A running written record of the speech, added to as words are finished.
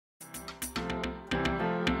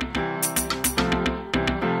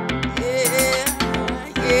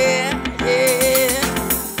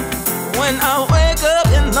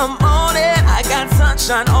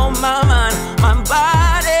sunshine on my mind. My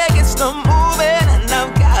body gets to moving, and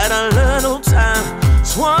I've got a little time.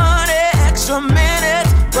 20 extra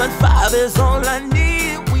minutes, but 5 is all I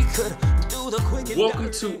need. We could do the quick and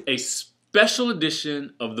Welcome to a special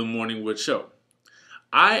edition of the Morning Wood Show.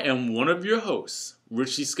 I am one of your hosts,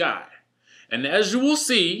 Richie Sky. And as you will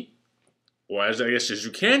see, or as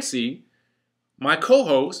you can see, my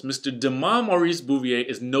co-host, Mr. Demond Maurice Bouvier,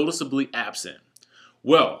 is noticeably absent.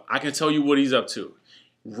 Well, I can tell you what he's up to.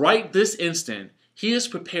 Right this instant, he is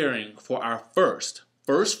preparing for our first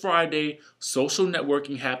Friday social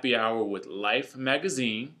networking happy hour with Life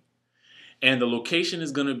magazine. And the location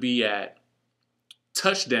is going to be at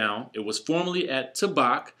Touchdown. It was formerly at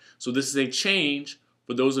Tabak. So this is a change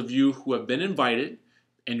for those of you who have been invited,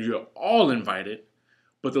 and you're all invited.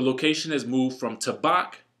 But the location has moved from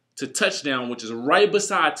Tabak to Touchdown, which is right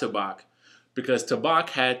beside Tabak, because Tabak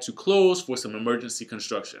had to close for some emergency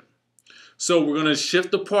construction. So we're going to shift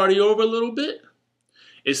the party over a little bit.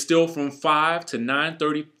 It's still from 5 to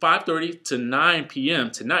 5:30 to 9 p.m.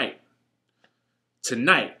 tonight,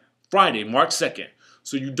 Friday, March 2nd.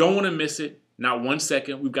 So you don't want to miss it, not 1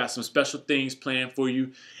 second. We've got some special things planned for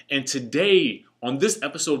you. And today, on this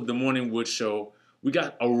episode of the Morning Wood Show, we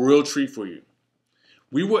got a real treat for you.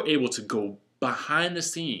 We were able to go behind the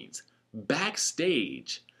scenes,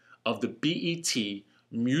 backstage of the BET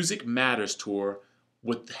Music Matters Tour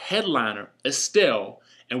with headliner Estelle,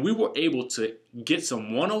 and we were able to get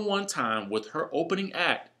some one-on-one time with her opening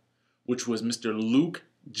act, which was Mr. Luke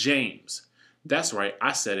James. That's right,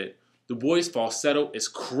 I said it. The boy's falsetto is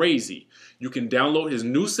crazy. You can download his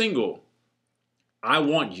new single, I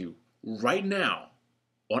Want You, right now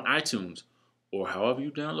on iTunes or however you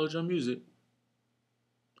download your music.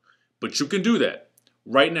 But you can do that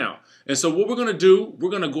right now. And so what we're going to do, we're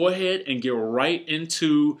going to go ahead and get right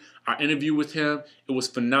into our interview with him. It was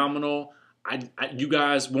phenomenal. You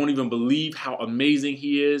guys won't even believe how amazing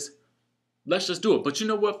he is. Let's just do it. But you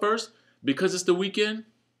know what first? Because it's the weekend,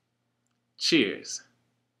 cheers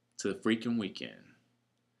to the freaking weekend.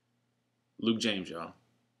 Luke James, y'all.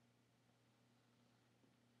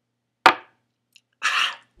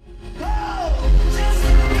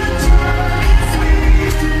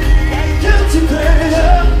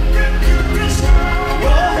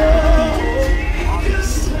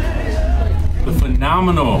 The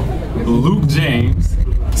phenomenal Luke James.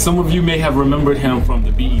 Some of you may have remembered him from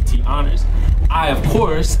the BET Honors. I, of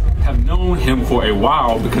course, have known him for a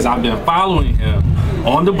while because I've been following him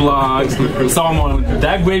on the blogs. Saw him on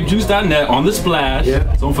thatgrapejuice.net on the Splash.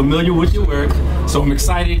 Yeah. So I'm familiar with your work. So I'm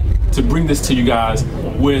excited to bring this to you guys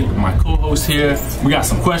with my co-host here. We got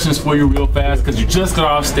some questions for you real fast because you just got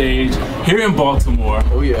off stage here in Baltimore.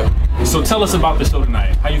 Oh yeah. So tell us about the show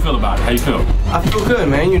tonight. How you feel about it? How you feel? I feel good,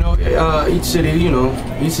 man. You know, each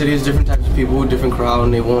city is different types of people, different crowd,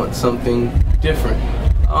 and they want something different.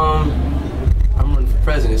 I'm running for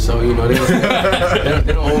president, so you know they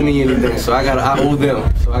don't owe me anything. So I owe them.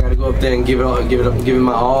 So I gotta go up there and give it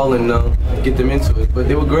my all, and get them into it. But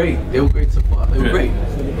they were great. They were great so far. They were great.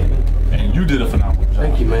 And you did a phenomenal job.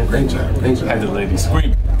 Thank you, man. Thank you. I had the ladies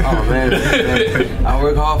screaming. Oh man, I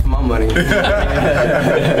work hard for my money.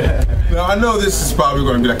 Now I know this is probably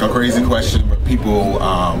going to be like a crazy question, but people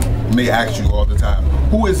may ask you all the time,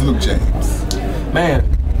 who is Luke James? Man,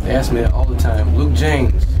 they ask me that all the time. Luke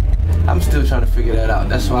James. I'm still trying to figure that out.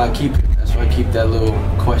 That's why I keep it. That's why I keep that little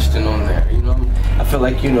question on there. You know, I feel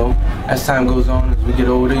like, you know, as time goes on, as we get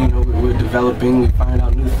older, you know, we're developing, we find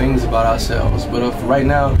out new things about ourselves. But right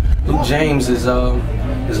now, Luke James is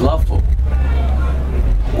loveful.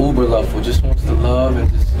 Uber loveful, just wants to love and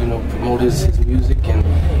just, you know, promote his music and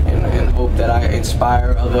hope that I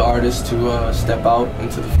inspire other artists to step out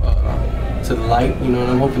into the light, you know,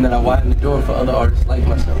 and I'm hoping that I widen the door for other artists like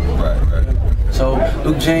myself. Right. So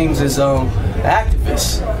Luke James is an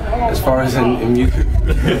activist as far as in music.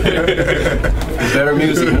 Better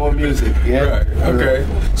music, more music, yeah. Right, okay.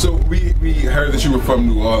 So we heard that you were from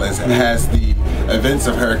New Orleans. Has the events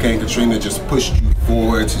of Hurricane Katrina just pushed you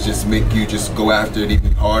forward to just make you just go after it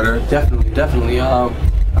even harder? Definitely.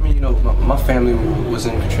 I mean, you know, my family was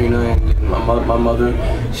in Katrina, and my mother,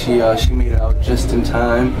 she made it out just in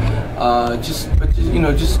time. Just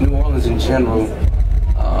New Orleans in general,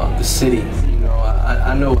 the city.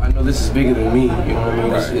 You know, I know this is bigger than me. You know what I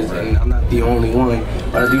mean? Right. And I'm not the only one,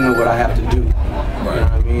 but I do know what I have to do. Right. You know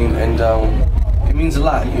what I mean? And it means a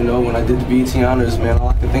lot. You know, when I did the BET Honors, man, all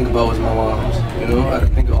I could think about was my moms. You know, all I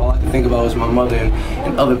could think about was my mother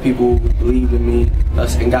and other people who believed in me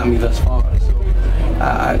and got me thus far. So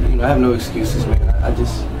I have no excuses, man.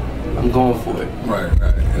 I'm going for it. Right.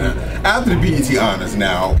 After the BET Honors,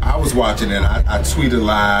 now I was watching and I tweet a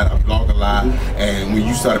lot, I blog a lot, and when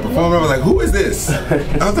you started performing, I was like, "Who is this?"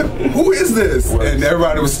 I was like, "Who is this?" And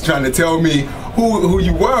everybody was trying to tell me who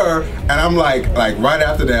you were, and I'm like right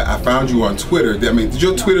after that, I found you on Twitter. I mean, did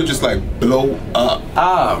your Twitter just like blow up?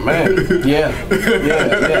 Ah, man, yeah.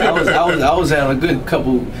 I was at a good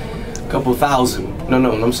couple thousand.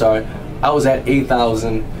 No, I'm sorry. I was at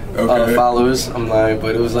 8,000 followers. I'm lying,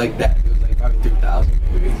 but it was like that. It was like probably 3,000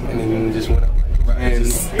 maybe, and then it just went up like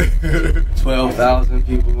 10, 12,000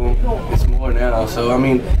 people. It's more now. So I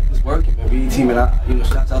mean, it's working. Man. BET, man.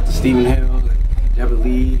 Shouts out to Stephen Hill and Deborah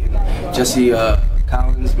Lee and Jesse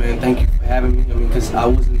Collins. Man, thank you for having me. I mean, because I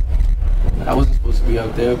wasn't supposed to be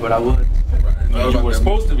up there, but I was. No, you were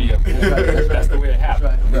supposed to be up there. That's the way it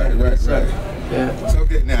happened. Right. Yeah. So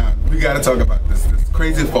okay, now we got to talk about this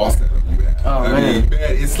crazy falsetto you have. Oh, I mean,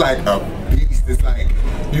 man, it's like a beast. It's like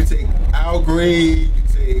you take Al Green, you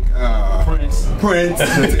take Prince, you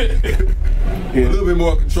take a little bit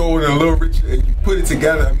more control and a little richer, and you put it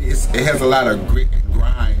together. I mean, it has a lot of grit and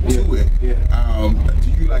grind to it. Yeah. Do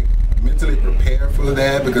you like mentally prepare for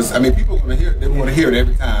that? Because I mean, people want to hear it. They want to hear it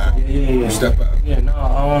every time you step up. Yeah.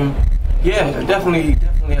 No. Yeah. Definitely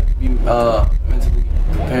have to be mentally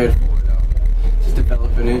prepared for it. Just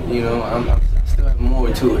developing it. I still have more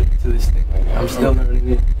to it, to this thing. I'm still learning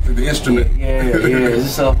it. To the instrument. Yeah. There's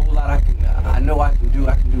just a whole lot I know I can do.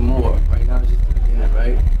 I can do more. Right now, it's just the beginning,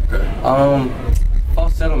 right? Okay.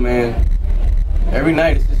 Falsetto, man. Every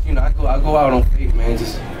night it's just I go out on faith, man.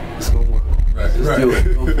 It's gonna work. Just do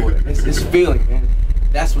it. Go for it. It's feeling, man.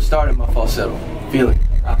 That's what started my falsetto. Feeling.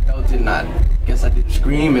 I felt it, and I guess I didn't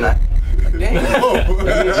scream, and dang.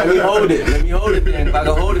 Let me hold it. Let me hold it then. If I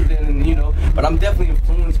can hold it then, But I'm definitely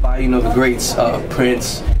influenced by, the greats,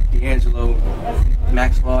 Prince, D'Angelo,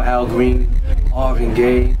 Maxwell, Al Green, Marvin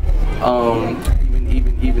Gaye,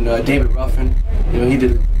 even David Ruffin. He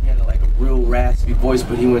had like a real raspy voice,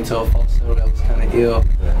 but he went to a falsetto that was kind of ill.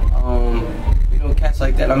 Cats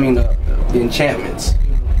like that. I mean, the Enchantments.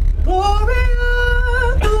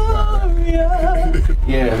 Gloria, Gloria.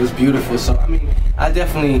 Yeah, it was beautiful. So I mean, I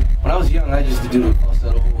definitely, when I was young, I used to do the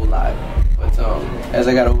falsetto a whole lot. But as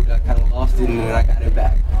I got older, I kind of lost it, and then I got it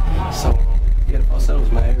back. So yeah, the falsetto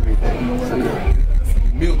was my everything. So yeah.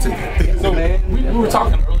 Meal ticket. So we were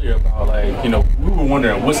talking earlier about we were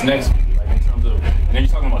wondering what's next for you, like in terms of. Now you're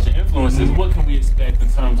talking about your influences. What can we expect in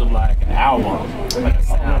terms of like an album, like a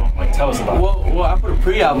sound? Like tell us about it. Well, I put a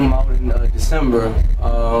pre-album out in December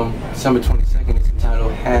 22nd. It's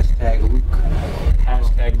entitled #Luke.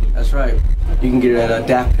 #Luke. That's right. You can get it at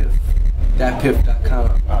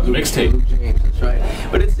datpiff.com. The mixtape. Luke James. That's right.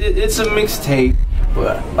 But it's a mixtape,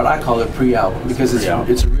 but I call it pre-album because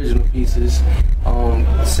it's original pieces.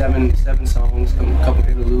 7 songs, a couple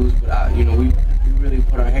interludes, but we really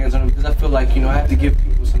put our hands on it because I feel like I have to give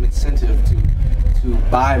people some incentive to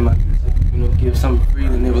buy my music, give something free,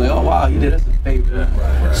 and they were like, oh wow, you did us a favor.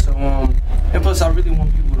 So and plus I really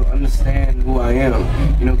want people to understand who I am,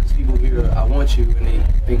 because people hear I Want You and they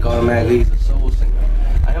think automatically he's a soul singer.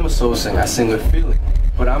 I am a soul singer. I sing with feeling,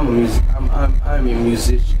 but I'm a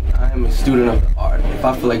musician. I am a student of the art. If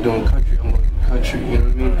I feel like doing country, I'm going to do country. You know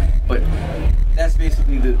what I mean? But that's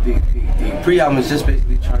basically the pre-album is just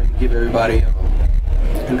basically trying to give everybody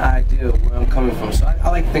an idea of where I'm coming from. So I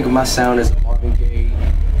like to think of my sound as a Marvin Gaye,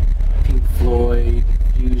 Pink Floyd,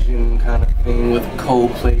 fusion kind of thing with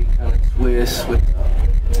Coldplay kind of twist with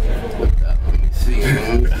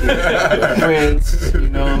Prince, a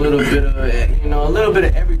little bit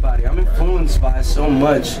of everybody. I'm influenced by so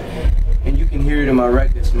much, and you can hear it in my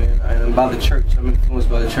records, man. And by the church, I'm influenced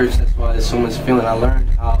by the church. That's why there's so much feeling. I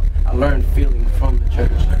learned feeling from the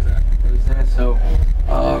church. You know what I'm saying?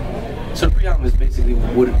 So the pre-album is basically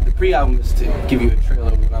the pre-album is to give you a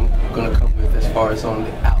trailer of what I'm gonna come with as far as on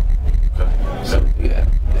the album. Okay. So yeah.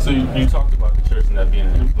 So you talked about the church and that being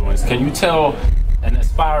an influence. Can you tell an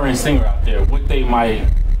aspiring singer out there what they might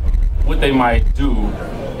do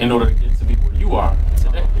in order to get to be where you are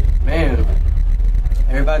today? Man,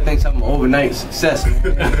 everybody thinks I'm an overnight success, man.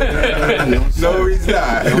 No, he's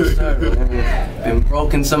not. No, sir, man. Been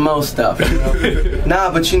broken some more stuff,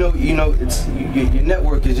 Nah, but it's your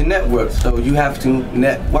network is your network, so you have to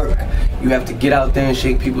network. You have to get out there and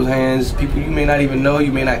shake people's hands. People you may not even know,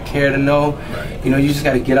 you may not care to know. You just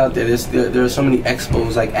got to get out there. There are so many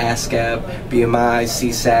expos like ASCAP, BMI,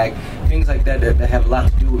 CSAC, things like that have a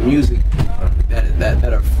lot to do with music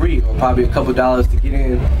that are free or probably a couple dollars to get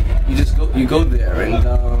in. You go there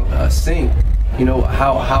and sing.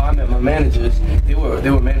 How I met my managers. They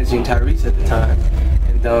were managing Tyrese at the time,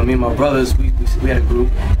 and me and my brothers we had a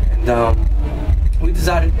group, and we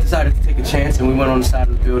decided to take a chance, and we went on the side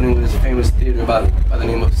of the building with this famous theater by the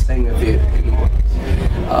name of Sanger Theater in New Orleans.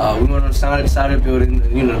 We went on the side of the building,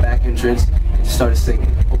 the back entrance, and just started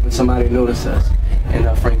singing, hoping somebody noticed us. And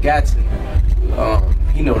Frank Gatson,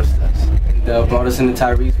 he noticed us and brought us into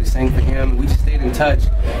Tyrese. We sang for him, and we just stayed in touch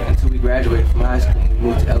until we graduated from high school. We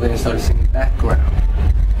moved to LA and started singing background.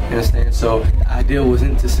 You understand? So the idea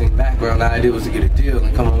wasn't to sing background. The idea was to get a deal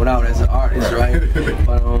and come on out as an artist, right?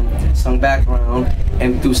 But sung background,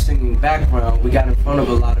 and through singing background, we got in front of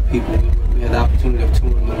a lot of people. We had the opportunity of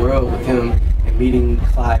touring the world with him and meeting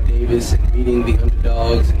Clive Davis and meeting the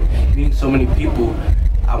Underdogs and meeting so many people.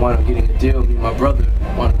 I wound up getting a deal. Me and my brother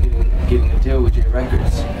wound up getting a deal with J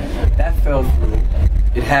Records. That fell through.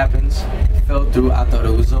 It happens. It fell through. I thought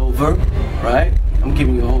it was over, right? I'm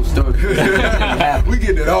giving you a whole story. We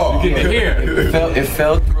get it all. It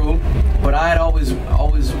fell through, but I had I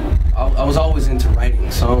was always into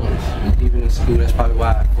writing songs, even in school. That's probably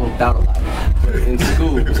why I flunked out a lot. But in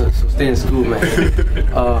school, so stay in school, man.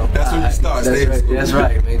 That's when you start. Stay in school. That's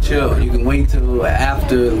right, man. Chill. You can wait till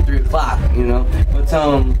after 3 o'clock, But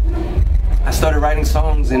I started writing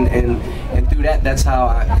songs, and through that, that's how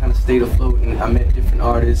I kind of stayed afloat, and I met different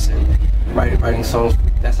artists and writing songs.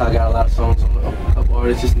 That's how I got a lot of songs on a couple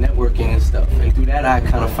artists, just networking and stuff. And through that, I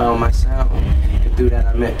kind of found my sound. And through that,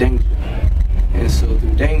 I met Danger. And so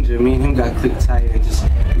through Danger, me and him got clicked tight, and just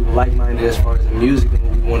we were like-minded as far as the music and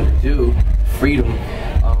what we wanted to do, freedom.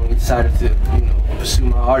 We decided to, pursue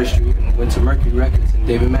my artistry and went to Mercury Records and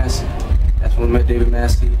David Massey. That's when we met David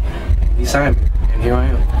Massey, and he signed me, and here I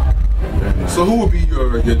am. So who would be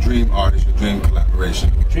your dream artist, your dream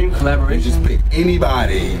collaboration? Dream collaboration? You just pick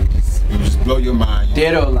anybody, you just blow your mind.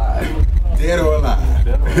 Dead or alive. Dead or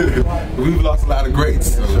alive. We've lost a lot of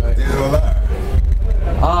greats, so right. Dead or alive.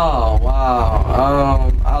 Oh,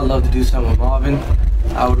 wow. I'd love to do something with Marvin.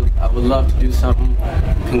 I would love to do something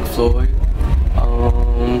with Pink Floyd.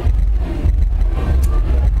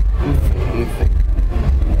 Let me think.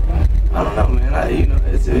 I don't know, man.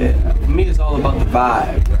 For me, it's all about the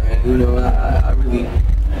vibe, man. I really,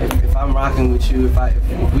 if I'm rocking with you, if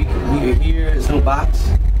we are here, it's no box,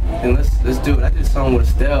 then let's do it. I did a song with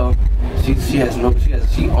Estelle.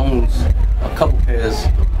 She owns a couple pairs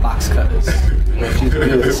of box cutters. She's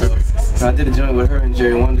good. So I did a joint with her and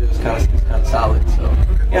Jerry Wonder. It was kind of solid. So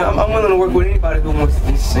yeah, I'm willing to work with anybody who wants to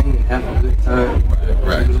just sing and have a good time.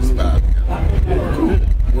 Right. Just vibe. Cool.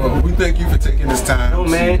 Well, we thank you for taking this time. No,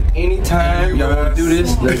 man. Anytime y'all want to do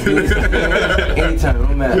this, let's do this. Anytime.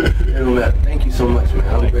 No matter. It don't matter. Thank you so much, man.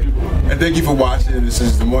 I'm grateful. And thank you for watching. This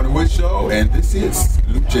is the Morning Wood Show, and this is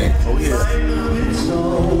Luke James. Oh, yeah.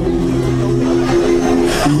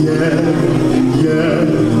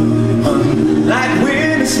 Like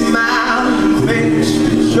when a smile makes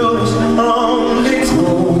yours on its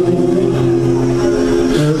own.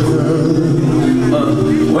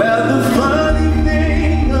 Well, the funny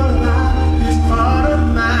thing about this part of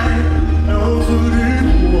mine knows what it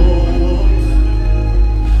wants.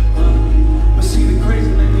 But see, the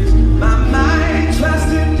crazy thing is, my mind tries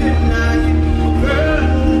to deny it. Girl,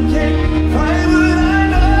 can't fight what I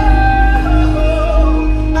know.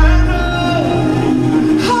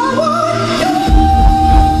 I want you.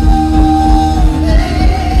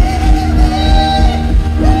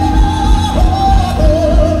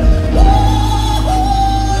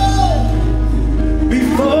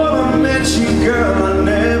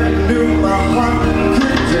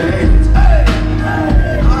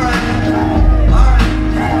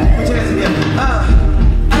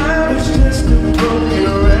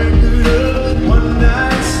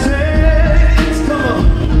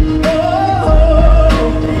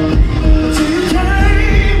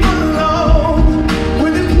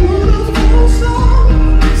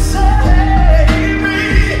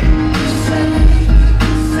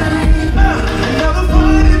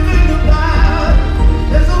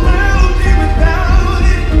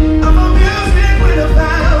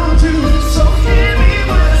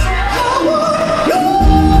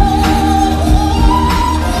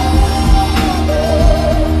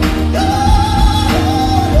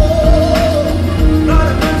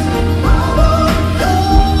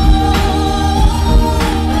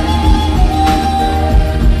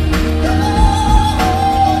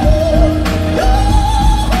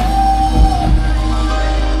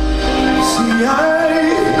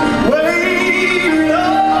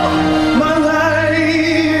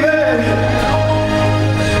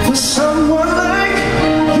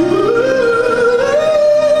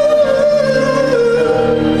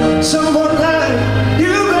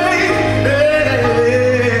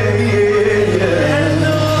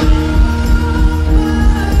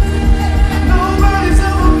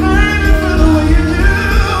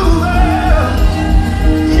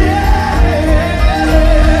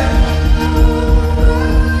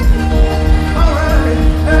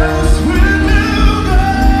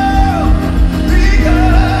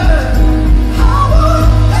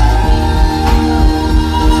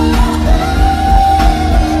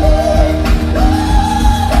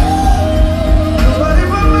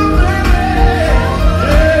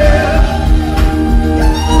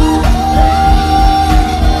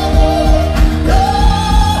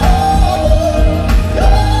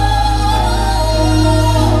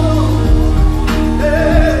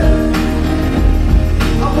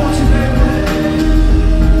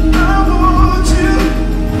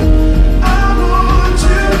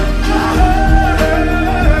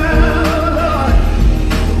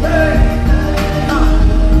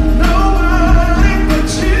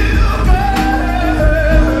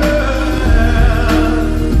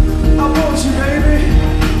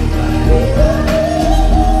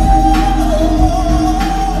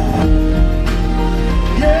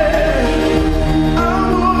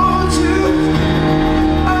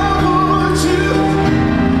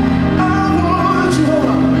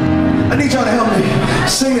 I need y'all to help me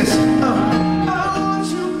sing this. I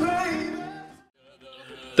want you, baby.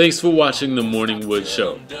 Thanks for watching The Morning Wood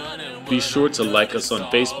Show. Be sure to like us on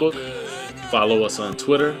Facebook, follow us on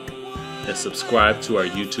Twitter, and subscribe to our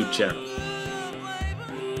YouTube channel.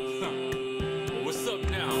 What's up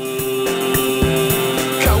now?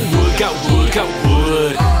 Got wood, got wood, got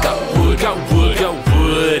wood, got wood, got wood, got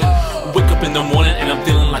wood. Wake up in the morning and I'm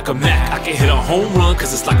feeling like a Mac. I can hit a home run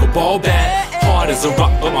cause it's like a ball bat. Hard as a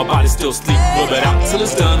rock but my body still sleep. Rub it out till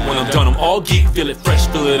it's done. When I'm done I'm all geek. Feel it fresh,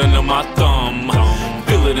 feel it under my thumb.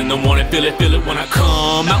 Feel it in the morning, feel it when I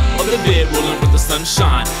come out of the bed, rolling with the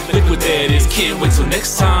sunshine. Liquid that is, can't wait till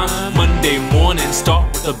next time. Monday morning,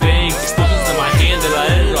 start with a bang. Explosions in my hand that I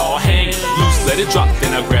let it all hang. Loose, let it drop,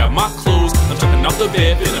 then I grab my clothes. I'm jumping off the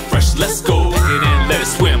bed, feeling fresh, let's go. Pick it in, let it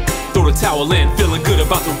swim, throw the towel in. Feeling good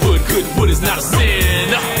about the wood, good wood is not a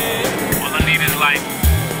sin. All I need is like,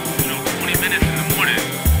 20 minutes.